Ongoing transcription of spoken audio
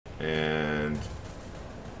And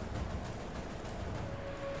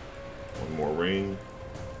one more ring.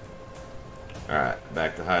 Alright,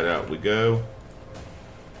 back to hideout we go.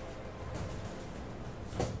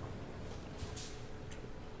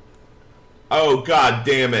 Oh, god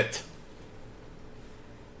damn it.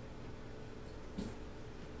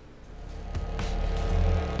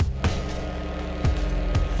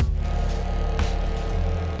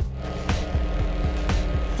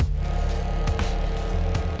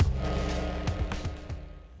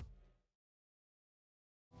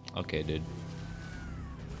 Okay, dude.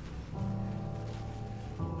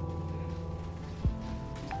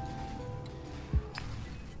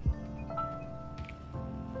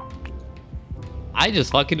 I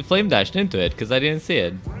just fucking flame dashed into it because I didn't see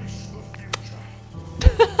it.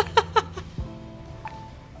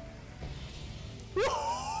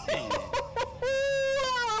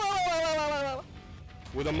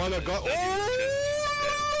 With a mother god.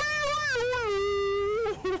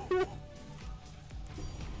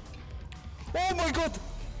 Oh my god!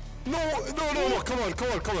 No, no, no, no, come on,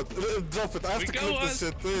 come on, come on. Drop it. I have to clip this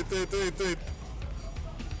shit. Wait.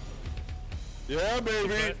 Yeah,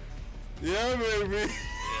 baby. Yeah, baby.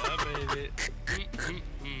 Yeah, baby.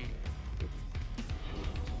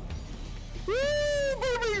 Woo,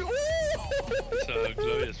 baby. Ooh. So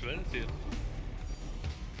glorious relative.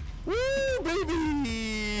 Woo,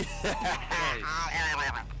 baby.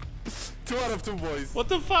 Nice. 2 out of 2, boys. What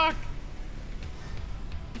the fuck?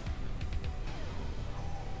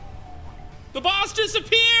 The boss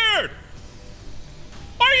disappeared!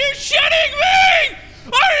 Are you shitting me?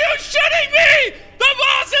 Are you shitting me? The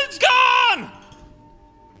boss is gone!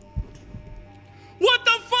 What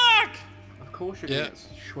the fuck? Of course you're gonna get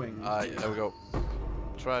swing. There we go.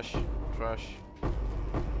 Trash.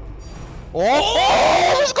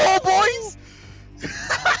 Oh! Let's go, boys!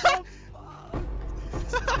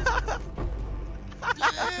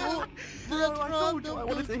 Bro, I told you I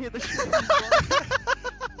wanted to hear the shit.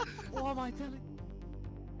 What am I telling?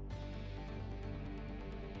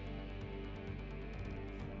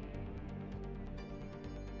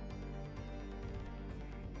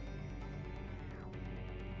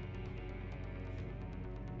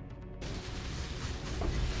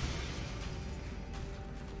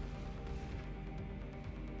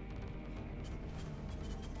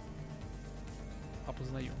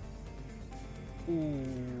 Опознаю.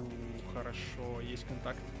 Хорошо, есть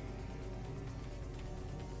контакт.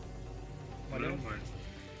 Нормально.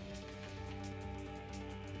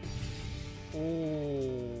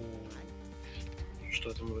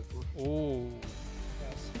 Что там выпало?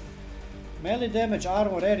 Melee damage,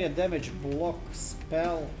 armor area damage, block,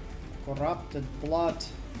 spell, corrupted blood.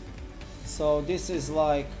 So this is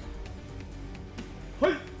like...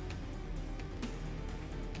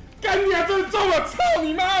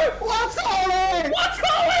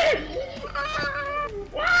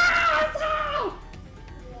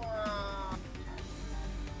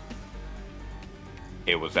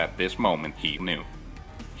 It was at this moment he knew.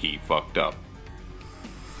 He fucked up.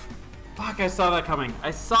 Fuck, I saw that coming.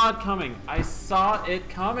 I saw it coming. I saw it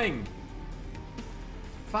coming.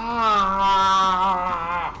 Fuck.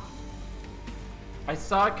 I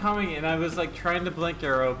saw it coming and I was like trying to blink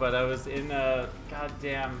arrow, but I was in a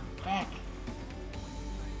goddamn heck.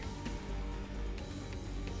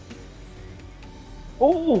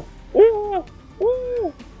 Oh! Oh!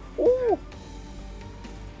 Oh! Oh!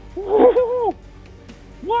 Oh!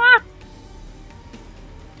 What?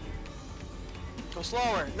 Go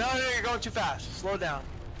slower. No, you're going too fast. Slow down.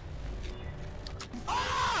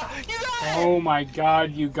 Ah! You got it! Oh my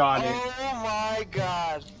god, you got it. Oh my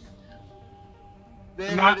god.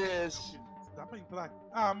 There Not... it is. Dá pra entrar?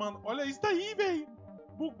 Ah, mano, olha isso daí, velho.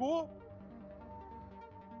 Bugou.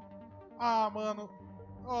 Ah, mano.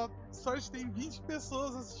 Ó, sorte tem 20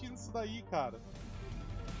 pessoas assistindo isso daí, cara.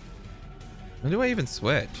 When do I even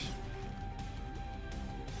switch?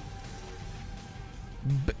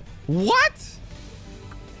 What?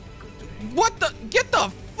 What the? Get the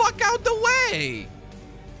fuck out the way!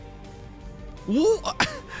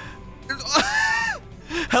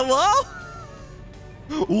 Hello?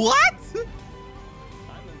 What?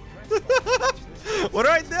 What do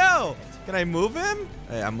I do? Can I move him?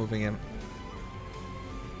 Hey, I'm moving him.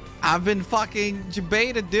 I've been fucking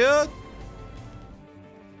debated, dude.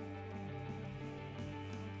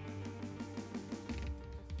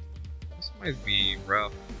 This might be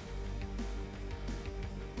rough.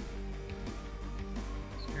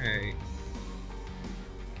 Okay.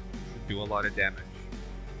 Do a lot of damage.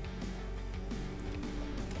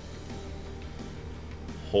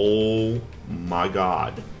 Oh my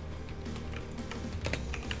god.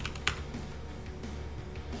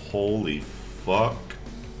 Holy fuck.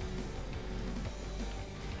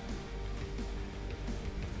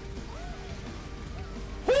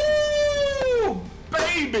 Woo!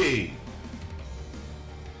 Baby!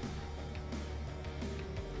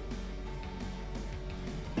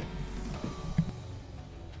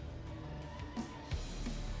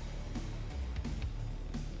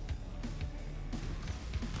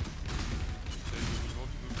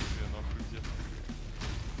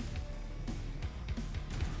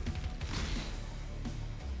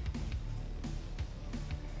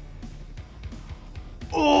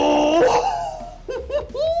 Oh!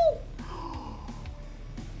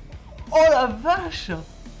 Oh la vache!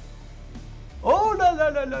 Oh là là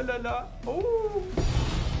là là là là! Oh!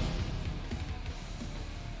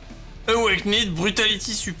 Awakened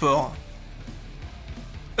Brutality Support.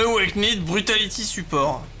 Awakened Brutality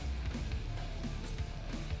Support.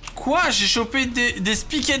 Quoi? J'ai chopé des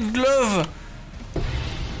Speak and Glove!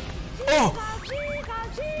 Oh!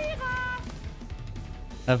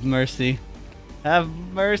 Have mercy. Have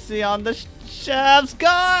mercy on the shafts.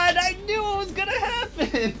 God, I knew it was gonna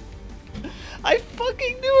happen. I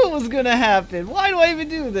fucking knew it was gonna happen. Why do I even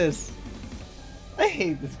do this? I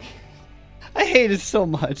hate this game. I hate it so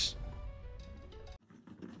much.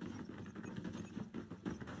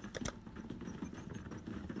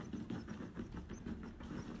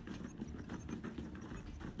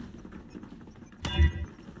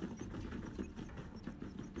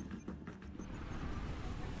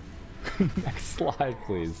 Next slide,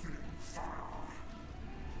 please.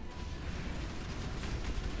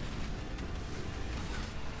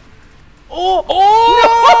 Oh! Oh!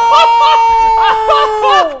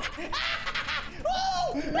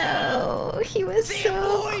 No, he was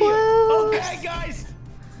so close. Okay, guys,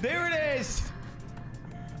 there it is.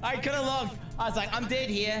 I could have looked. I was like, I'm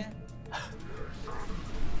dead here.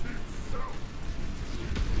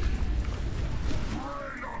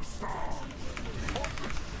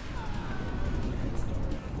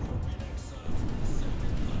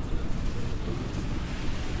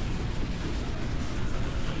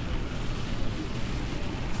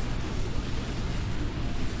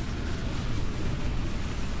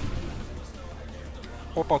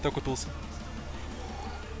 Опа, ты окутался.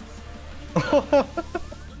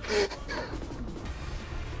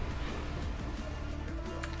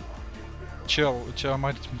 Чел, у тебя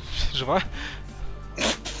мать жива?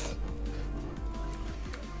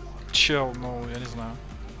 Чел, ну, я не знаю.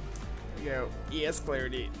 Yo, ES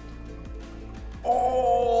clarity.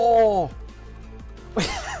 Oh!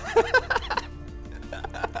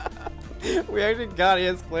 We actually got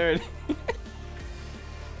ES clarity.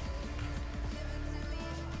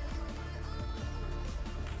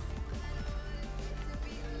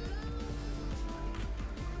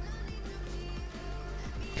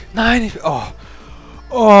 Nein, ich... Oh.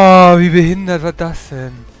 Oh, wie behindert war das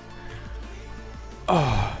denn?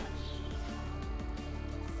 Oh.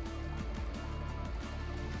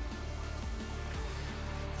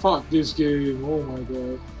 Fuck this game, oh my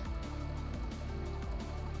god.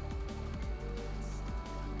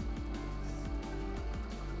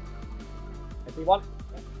 Everyone?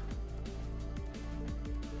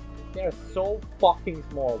 They're so fucking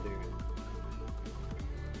small, dude.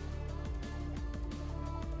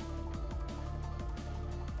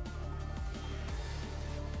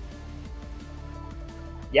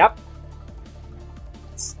 Yep.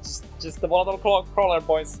 It's just a volatile crawler,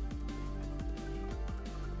 boys.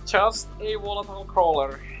 Just a volatile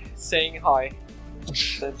crawler saying hi.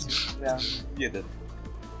 That's, yeah. Get it.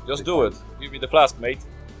 Just do it. Give me the flask, mate.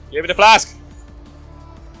 Give me the flask!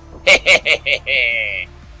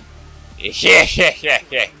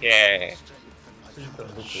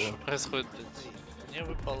 Происходит, мне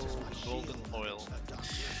выпал Golden Oil.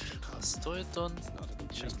 Стоит он...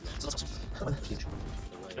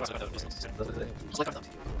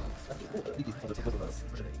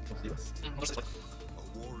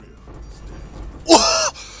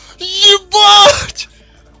 Ебать!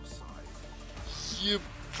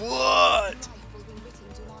 Ебать!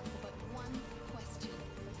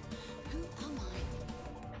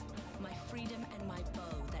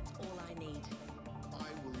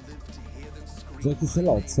 Solche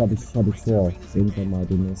Sellouts hab ich vor, irgendwann mal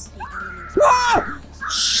demnächst. Ah!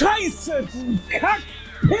 Scheiße, du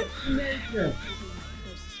Kack-Pissnelke!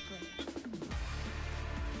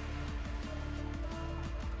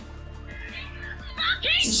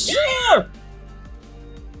 Sure!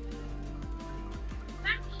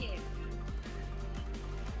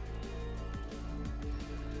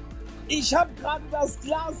 Ich hab gerade das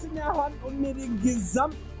Glas in der Hand und mir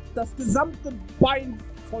das gesamte Bein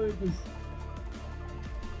voll.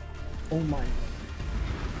 Oh mein Gott.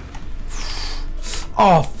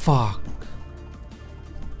 Oh, fuck.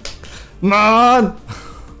 Mann!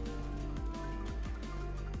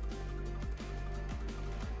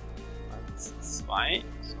 2,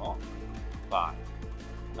 so, war.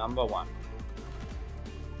 Number 1.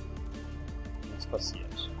 Nichts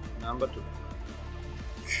passiert. Number 2.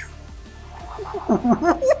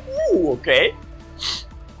 Okay.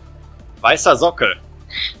 Weißer Sockel.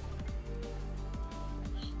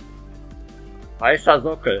 Weißer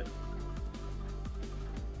Sockel.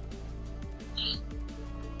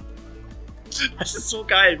 Das ist so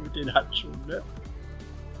geil mit den Handschuhen, ne?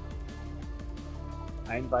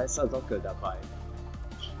 Ein weißer Sockel dabei.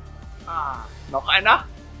 Ah, noch einer?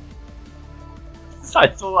 Das ist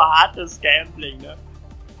halt so hartes Gambling, ne?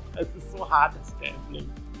 Es ist so hartes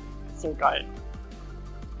Gambling. So geil.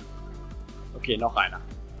 Okay, noch einer.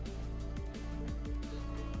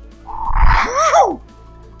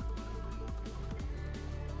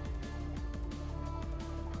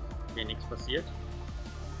 Hier nichts passiert.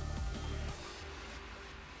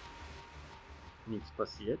 Nichts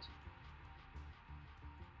passiert.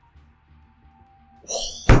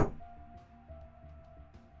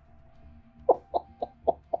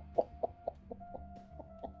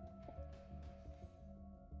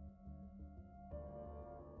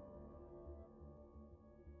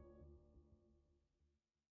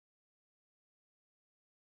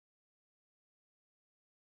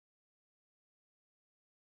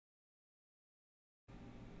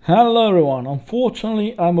 Hello everyone,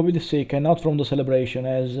 unfortunately I'm a bit sick and not from the celebration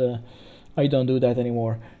as I don't do that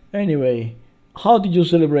anymore. Anyway, how did you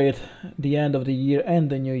celebrate the end of the year and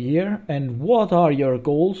the new year, and what are your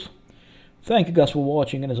goals? Thank you guys for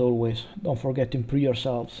watching, and as always, don't forget to improve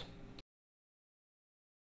yourselves.